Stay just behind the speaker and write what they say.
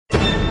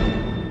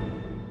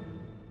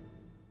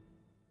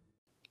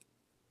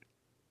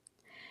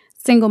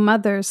Single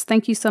mothers,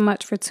 thank you so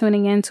much for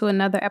tuning in to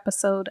another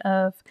episode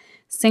of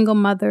Single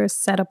Mothers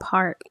Set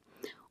Apart.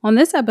 On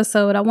this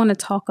episode, I want to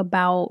talk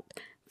about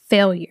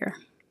failure.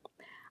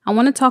 I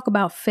want to talk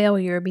about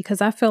failure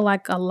because I feel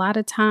like a lot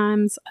of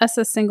times, us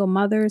as single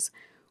mothers,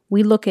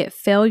 we look at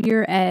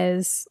failure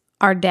as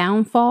our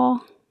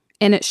downfall,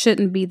 and it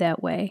shouldn't be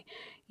that way.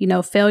 You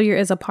know, failure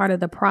is a part of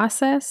the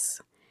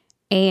process,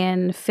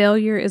 and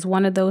failure is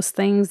one of those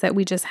things that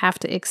we just have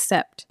to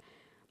accept.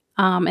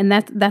 And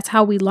that's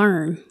how we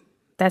learn.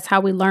 That's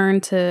how we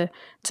learn to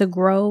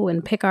grow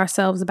and pick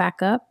ourselves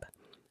back up.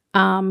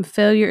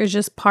 Failure is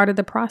just part of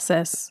the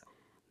process.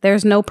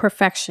 There's no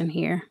perfection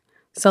here.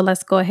 So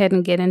let's go ahead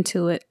and get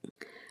into it.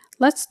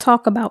 Let's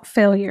talk about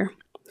failure.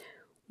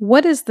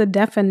 What is the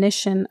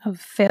definition of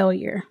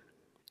failure?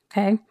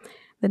 Okay.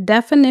 The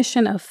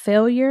definition of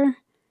failure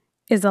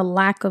is a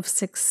lack of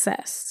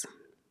success.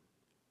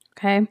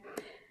 Okay.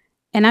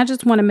 And I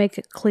just want to make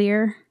it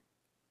clear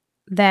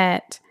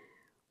that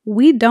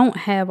we don't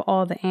have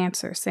all the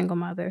answers, single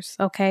mothers,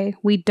 okay?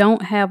 We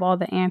don't have all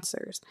the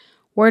answers.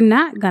 We're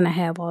not going to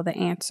have all the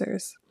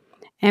answers.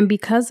 And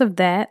because of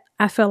that,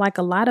 I feel like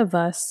a lot of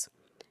us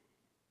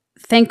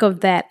think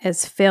of that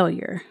as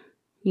failure.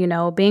 You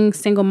know, being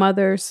single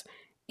mothers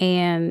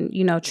and,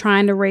 you know,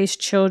 trying to raise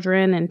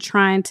children and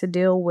trying to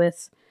deal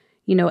with,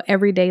 you know,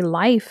 everyday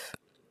life,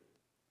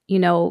 you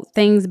know,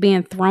 things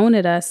being thrown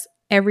at us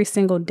every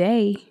single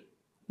day,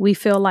 we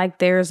feel like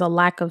there's a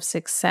lack of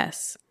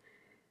success.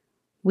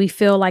 We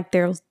feel like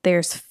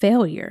there's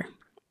failure.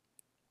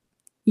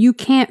 You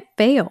can't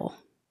fail,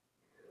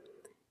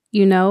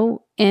 you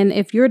know, and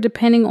if you're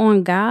depending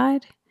on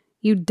God,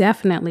 you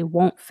definitely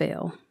won't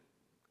fail.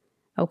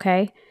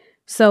 Okay.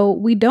 So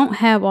we don't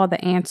have all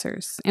the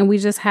answers, and we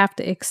just have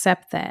to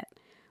accept that.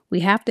 We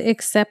have to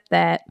accept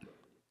that,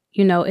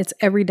 you know, it's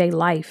everyday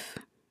life.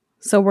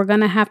 So we're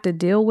going to have to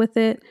deal with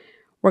it.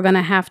 We're going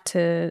to have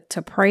to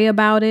pray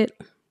about it.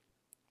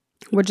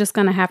 We're just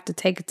going to have to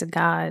take it to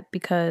God,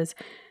 because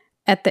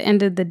at the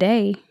end of the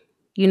day,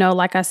 you know,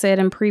 like I said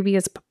in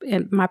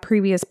my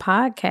previous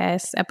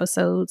podcast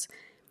episodes,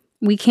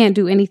 we can't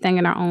do anything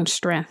in our own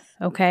strength.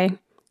 Okay.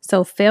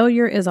 So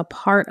failure is a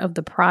part of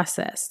the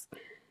process.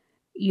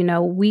 You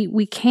know,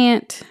 we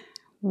can't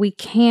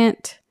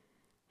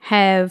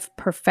have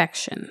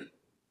perfection.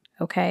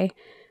 Okay.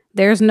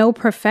 There's no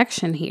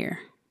perfection here.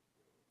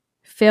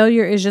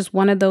 Failure is just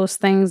one of those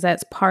things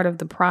that's part of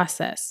the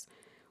process.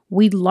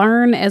 We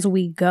learn as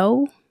we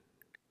go.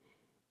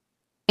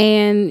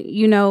 And,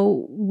 you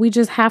know, we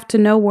just have to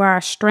know where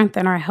our strength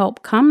and our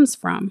help comes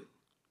from.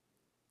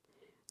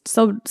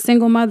 So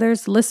single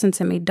mothers, listen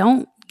to me.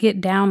 Don't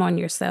get down on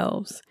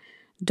yourselves.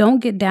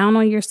 Don't get down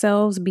on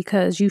yourselves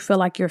because you feel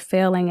like you're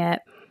failing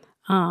at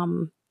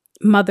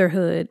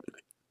motherhood.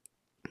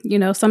 You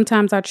know,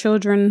 sometimes our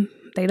children,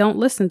 they don't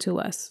listen to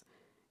us.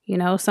 You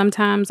know,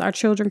 sometimes our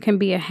children can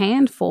be a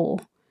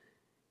handful.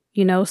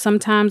 You know,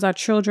 sometimes our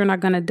children are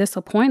going to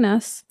disappoint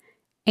us,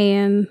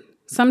 and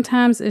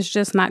sometimes it's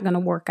just not going to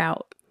work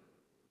out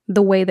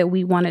the way that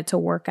we want it to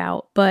work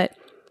out. But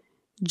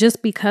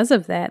just because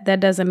of that, that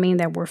doesn't mean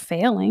that we're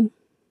failing.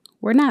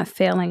 We're not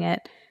failing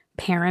at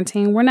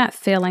parenting. We're not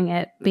failing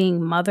at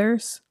being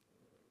mothers.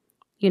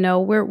 You know,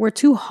 we're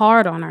too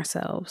hard on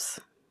ourselves.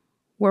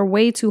 We're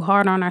way too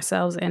hard on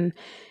ourselves, and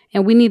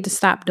we need to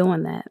stop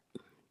doing that.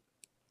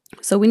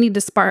 So we need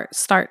to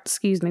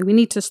we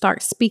need to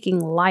start speaking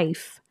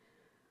life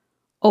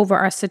over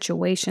our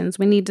situations.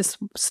 We need to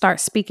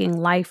start speaking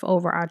life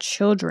over our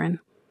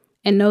children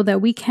and know that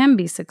we can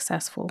be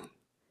successful.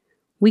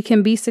 We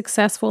can be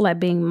successful at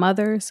being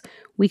mothers.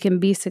 We can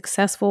be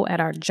successful at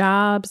our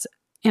jobs,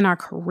 in our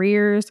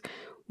careers.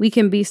 We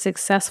can be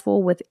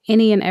successful with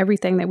any and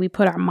everything that we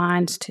put our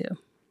minds to,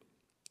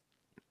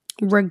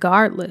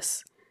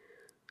 regardless.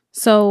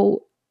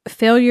 So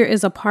failure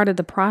is a part of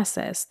the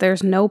process.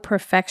 There's no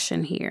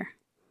perfection here.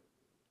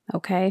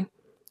 Okay?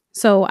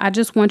 So I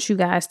just want you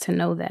guys to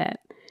know that.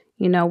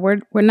 You know, we're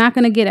not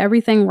going to get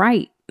everything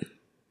right.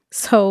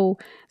 So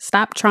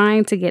stop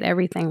trying to get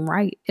everything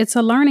right. It's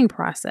a learning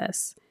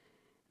process.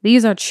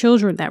 These are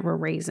children that we're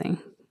raising.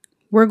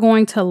 We're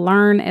going to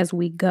learn as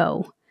we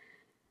go.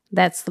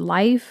 That's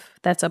life.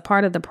 That's a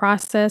part of the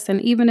process.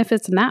 And even if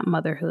it's not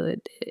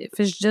motherhood, if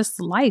it's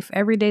just life,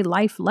 everyday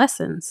life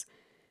lessons,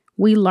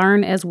 we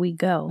learn as we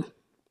go.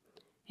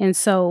 And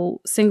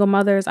so, single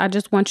mothers, I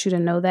just want you to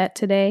know that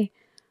today.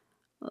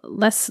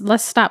 Let's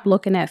stop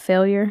looking at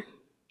failure.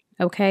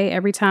 Okay,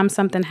 every time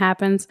something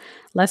happens,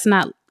 let's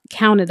not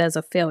count it as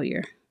a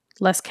failure.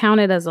 Let's count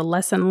it as a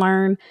lesson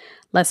learned.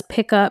 Let's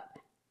pick up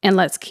and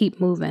let's keep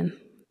moving.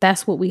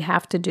 That's what we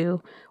have to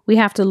do. We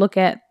have to look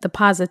at the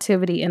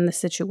positivity in the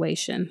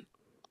situation.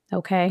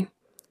 Okay,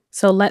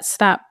 so let's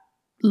stop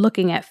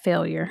looking at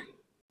failure.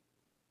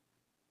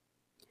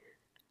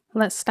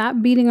 Let's stop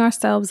beating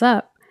ourselves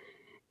up,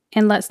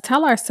 and let's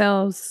tell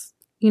ourselves,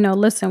 you know,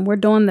 listen, we're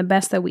doing the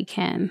best that we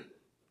can,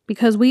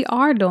 because we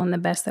are doing the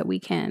best that we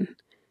can.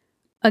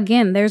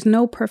 Again, there's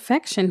no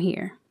perfection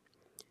here.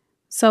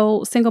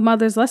 So single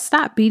mothers, let's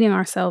stop beating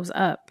ourselves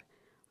up.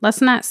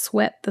 Let's not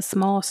sweat the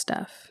small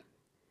stuff.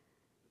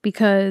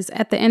 because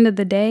at the end of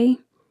the day,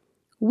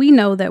 we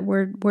know that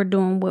we're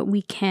doing what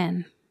we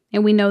can,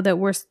 and we know that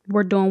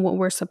we're doing what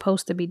we're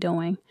supposed to be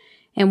doing.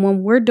 And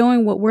when we're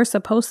doing what we're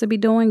supposed to be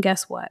doing,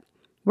 guess what?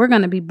 We're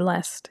going to be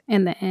blessed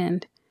in the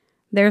end.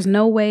 There's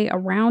no way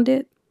around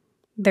it.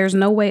 There's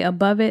no way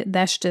above it.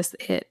 That's just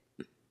it.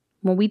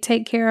 When we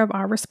take care of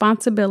our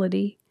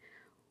responsibility,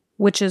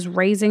 which is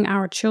raising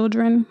our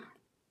children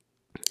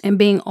and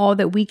being all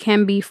that we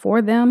can be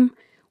for them,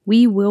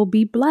 we will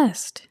be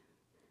blessed.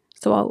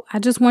 So I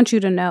just want you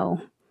to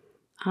know,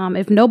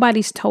 if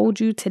nobody's told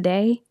you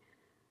today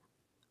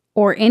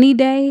or any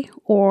day,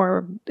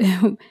 or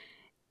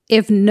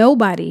if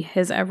nobody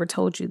has ever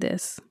told you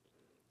this,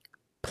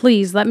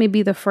 please let me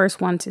be the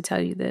first one to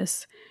tell you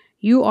this.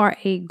 You are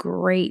a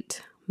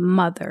great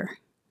mother.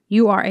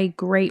 You are a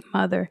great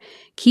mother.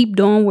 Keep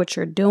doing what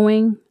you're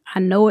doing. I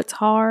know it's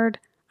hard.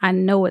 I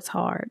know it's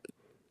hard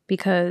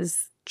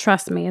because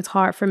trust me, it's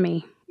hard for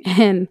me,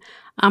 and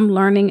I'm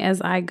learning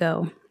as I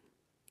go.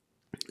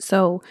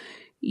 So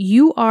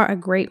you are a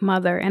great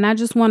mother, and I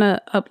just want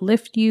to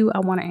uplift you. I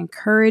want to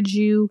encourage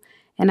you,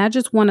 and I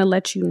just want to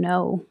let you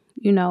know,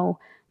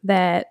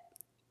 that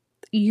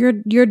you're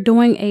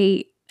doing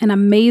an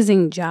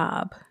amazing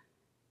job.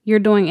 You're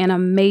doing an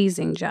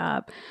amazing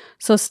job.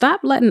 So stop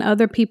letting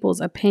other people's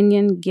their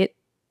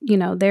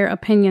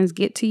opinions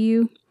get to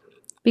you,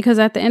 because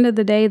at the end of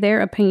the day, their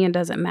opinion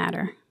doesn't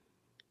matter.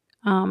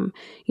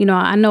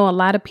 I know a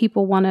lot of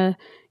people want to,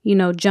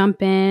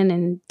 jump in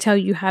and tell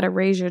you how to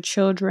raise your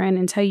children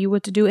and tell you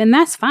what to do. And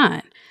that's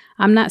fine.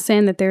 I'm not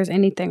saying that there's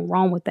anything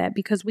wrong with that,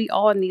 because we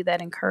all need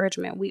that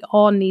encouragement. We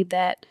all need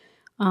that,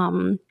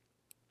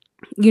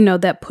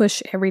 that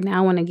push every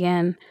now and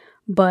again.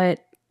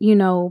 But,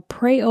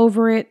 pray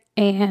over it,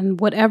 and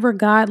whatever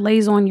God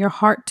lays on your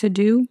heart to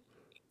do,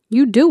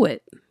 you do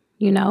it,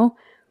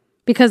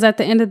 because at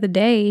the end of the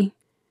day,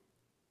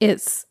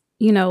 it's,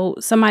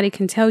 somebody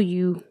can tell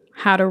you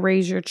how to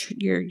raise your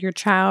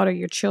child or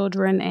your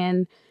children.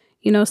 And,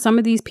 some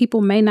of these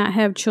people may not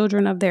have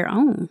children of their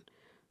own.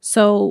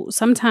 So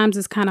sometimes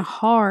it's kind of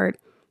hard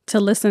to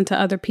listen to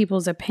other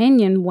people's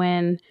opinion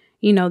when,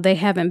 they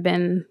haven't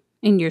been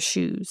in your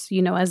shoes.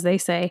 As they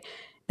say,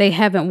 they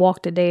haven't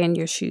walked a day in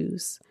your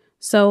shoes.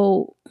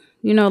 So,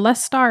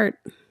 let's start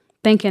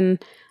thinking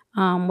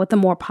with a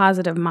more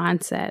positive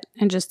mindset,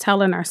 and just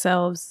telling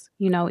ourselves,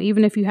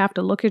 even if you have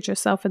to look at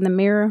yourself in the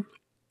mirror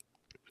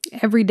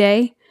every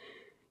day,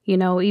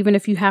 even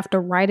if you have to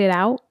write it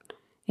out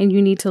and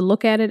you need to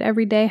look at it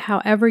every day,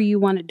 however you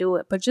want to do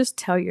it, but just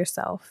tell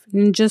yourself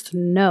and just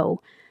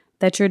know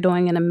that you're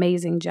doing an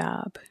amazing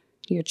job.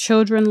 Your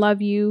children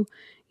love you.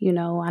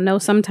 I know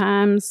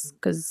sometimes,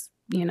 because,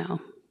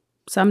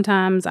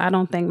 sometimes I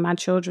don't think my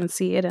children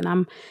see it, and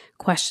I'm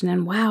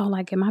questioning, wow,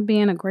 like, am I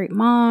being a great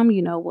mom?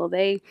 Will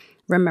they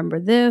remember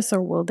this,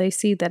 or will they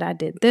see that I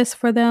did this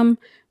for them?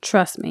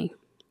 Trust me,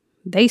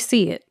 they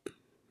see it.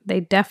 They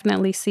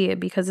definitely see it,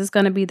 because it's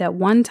going to be that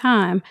one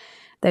time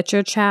that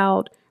your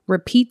child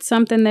repeats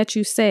something that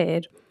you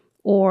said,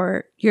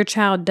 or your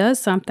child does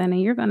something,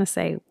 and you're going to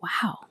say,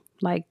 wow,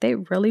 like, they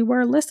really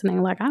were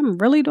listening. Like, I'm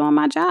really doing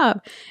my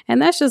job.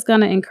 And that's just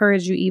going to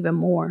encourage you even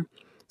more.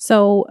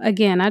 So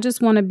again, I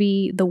just want to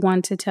be the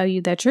one to tell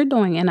you that you're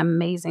doing an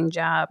amazing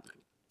job.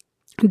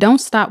 Don't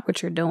stop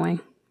what you're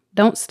doing.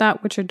 Don't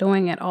stop what you're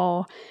doing at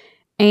all.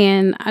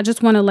 And I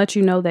just want to let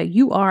you know that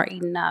you are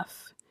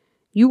enough.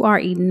 You are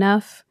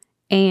enough,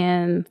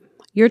 and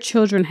your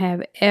children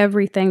have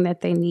everything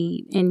that they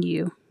need in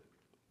you.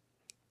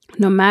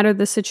 No matter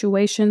the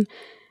situation,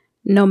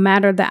 no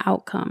matter the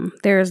outcome,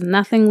 there is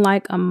nothing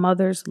like a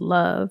mother's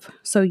love.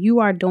 So you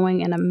are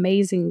doing an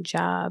amazing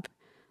job,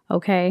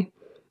 okay?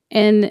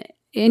 And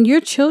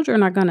your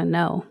children are going to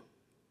know,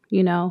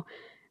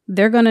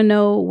 they're going to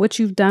know what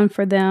you've done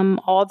for them,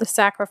 all the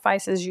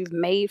sacrifices you've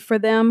made for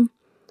them.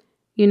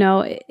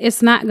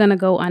 It's not going to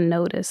go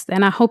unnoticed.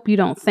 And I hope you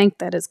don't think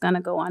that it's going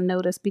to go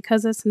unnoticed,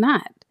 because it's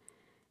not.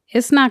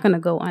 It's not going to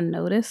go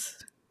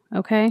unnoticed.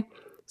 Okay.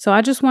 So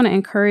I just want to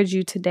encourage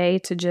you today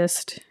to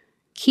just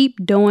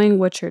keep doing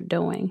what you're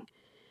doing,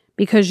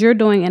 because you're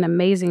doing an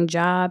amazing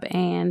job,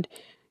 and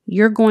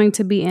you're going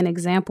to be an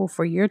example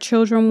for your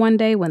children one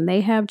day when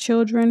they have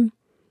children.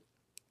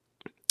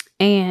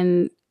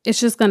 And it's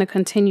just going to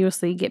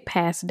continuously get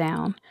passed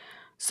down.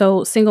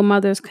 So single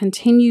mothers,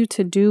 continue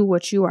to do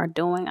what you are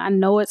doing. I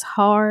know it's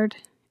hard.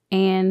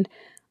 And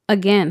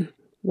again,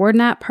 we're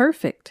not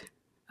perfect.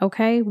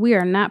 Okay. We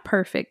are not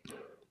perfect.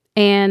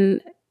 And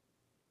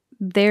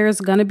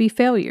there's going to be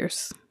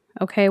failures.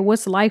 Okay.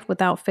 What's life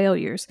without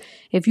failures?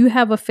 If you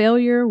have a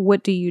failure,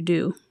 what do you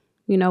do?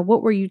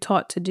 What were you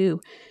taught to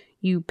do?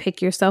 You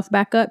pick yourself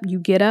back up, you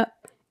get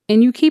up,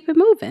 and you keep it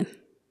moving.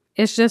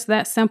 It's just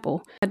that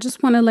simple. I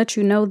just want to let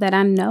you know that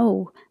I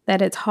know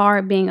that it's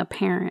hard being a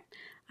parent.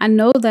 I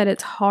know that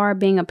it's hard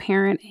being a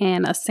parent,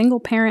 and a single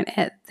parent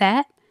at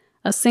that,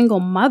 a single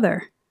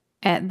mother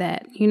at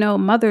that.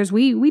 Mothers,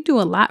 we do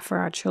a lot for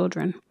our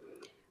children.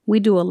 We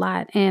do a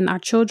lot, and our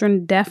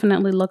children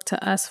definitely look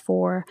to us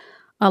for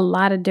a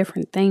lot of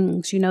different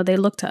things. They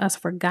look to us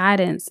for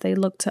guidance. They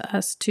look to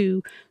us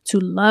to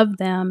love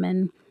them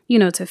and,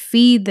 to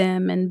feed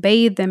them and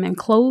bathe them and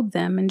clothe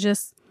them and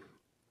just,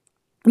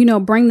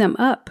 bring them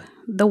up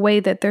the way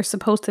that they're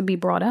supposed to be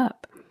brought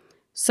up.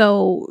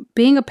 So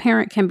being a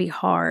parent can be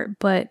hard,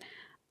 but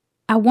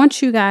I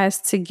want you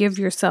guys to give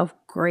yourself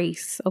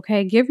grace,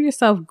 okay? Give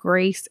yourself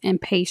grace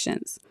and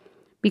patience,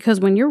 because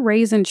when you're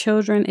raising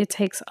children, it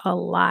takes a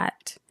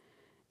lot.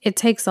 It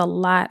takes a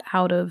lot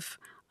out of,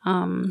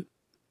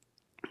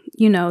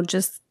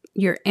 just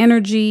your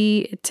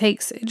energy. It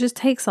just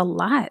takes a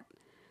lot.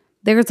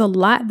 There's a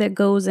lot that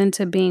goes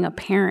into being a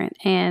parent.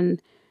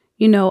 And,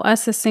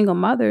 us as single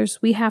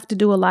mothers, we have to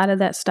do a lot of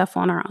that stuff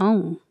on our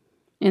own.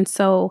 And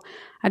so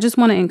I just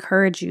want to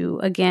encourage you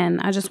again.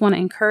 I just want to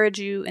encourage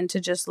you and to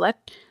just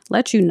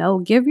let you know,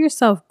 give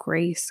yourself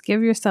grace,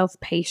 give yourself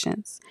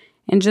patience,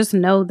 and just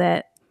know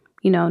that,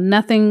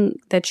 nothing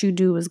that you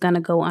do is going to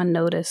go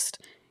unnoticed,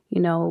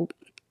 and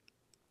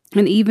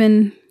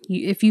even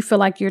if you feel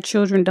like your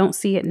children don't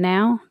see it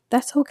now,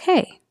 that's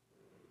okay.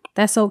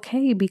 That's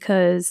okay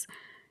because,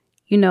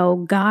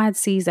 God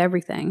sees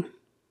everything.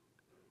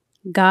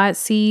 God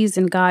sees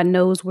and God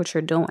knows what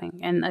you're doing.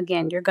 And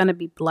again, you're going to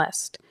be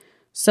blessed.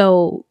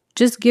 So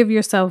just give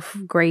yourself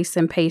grace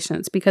and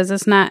patience, because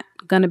it's not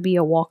going to be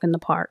a walk in the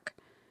park.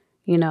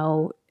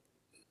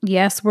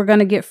 Yes, we're going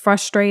to get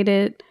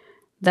frustrated.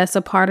 That's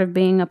a part of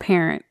being a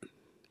parent.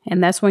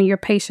 And that's when your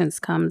patience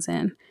comes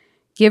in.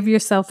 Give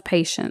yourself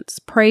patience.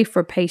 Pray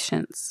for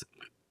patience.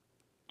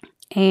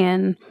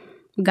 And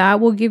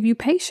God will give you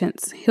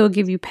patience. He'll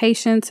give you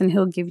patience and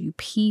He'll give you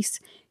peace.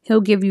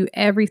 He'll give you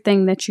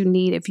everything that you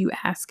need if you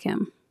ask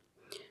Him.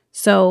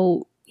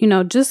 So,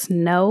 just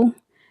know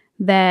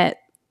that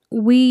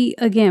we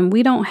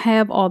don't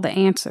have all the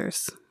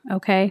answers,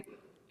 okay?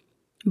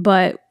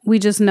 But we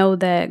just know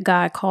that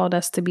God called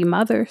us to be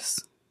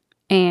mothers,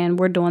 and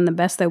we're doing the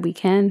best that we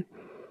can.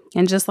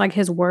 And just like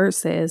His word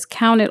says,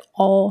 count it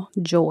all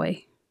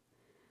joy.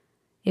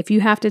 If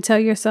you have to tell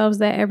yourselves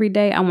that every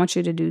day, I want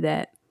you to do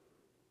that.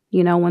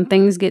 When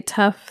things get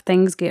tough,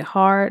 things get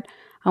hard,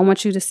 I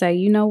want you to say,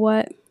 you know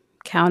what?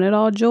 Count it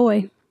all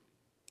joy.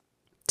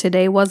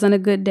 Today wasn't a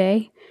good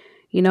day.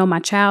 My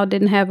child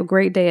didn't have a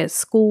great day at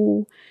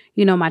school.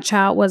 My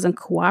child wasn't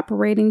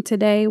cooperating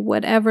today,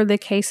 whatever the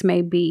case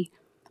may be.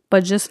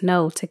 But just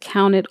know to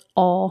count it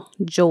all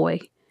joy,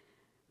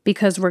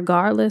 because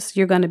regardless,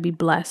 you're going to be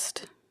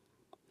blessed.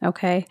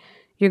 Okay?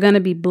 You're going to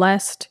be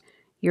blessed.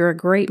 You're a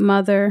great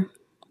mother.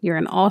 You're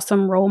an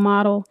awesome role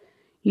model.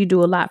 You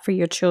do a lot for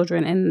your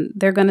children, and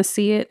they're going to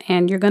see it,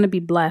 and you're going to be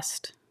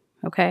blessed.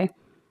 Okay?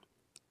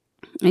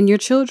 And your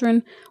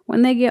children,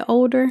 when they get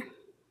older,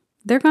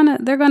 they're going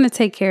to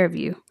take care of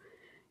you.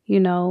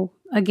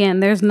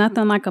 Again, there's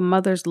nothing like a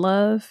mother's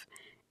love,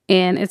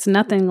 and it's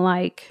nothing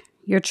like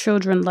your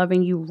children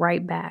loving you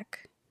right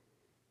back.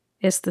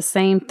 It's the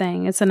same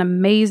thing. It's an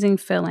amazing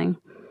feeling.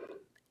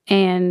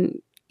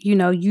 And,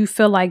 you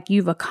feel like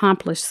you've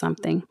accomplished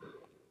something,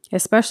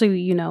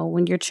 especially,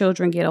 when your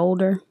children get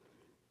older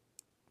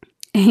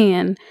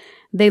and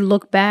they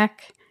look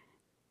back,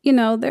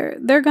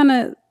 they're going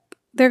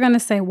to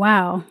say,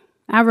 wow,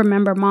 I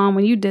remember, Mom,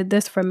 when you did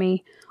this for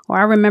me, or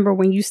I remember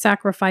when you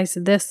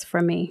sacrificed this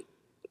for me.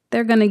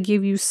 They're going to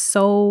give you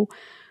so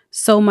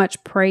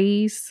much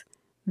praise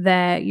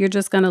that you're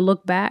just going to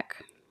look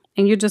back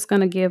and you're just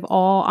going to give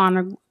all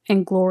honor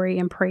and glory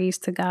and praise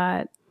to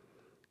God.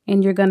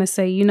 And you're going to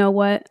say, you know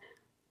what?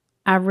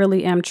 I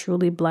really am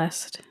truly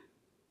blessed.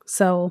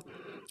 So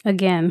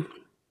again,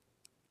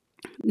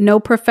 no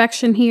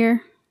perfection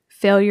here.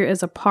 Failure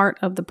is a part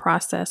of the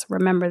process.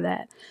 Remember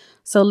that.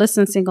 So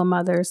listen, single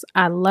mothers,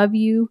 I love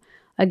you.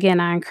 Again,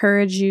 I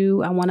encourage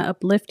you. I want to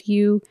uplift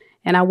you.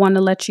 And I want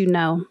to let you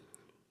know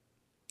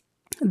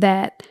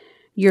that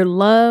you're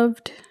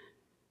loved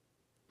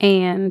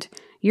and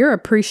you're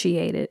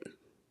appreciated.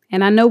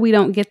 And I know we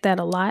don't get that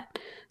a lot,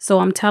 so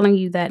I'm telling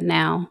you that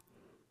now.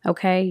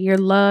 Okay? You're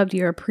loved,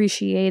 you're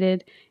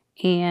appreciated,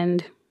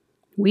 and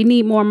we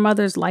need more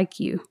mothers like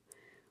you.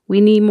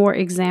 We need more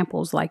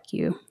examples like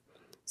you.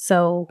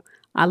 So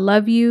I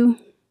love you.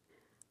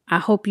 I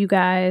hope you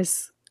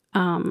guys,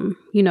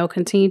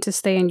 continue to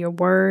stay in your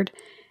word.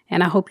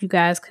 And I hope you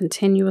guys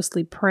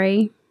continuously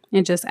pray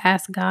and just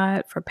ask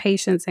God for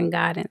patience and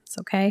guidance.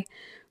 Okay?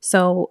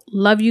 So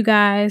love you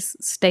guys.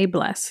 Stay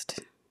blessed.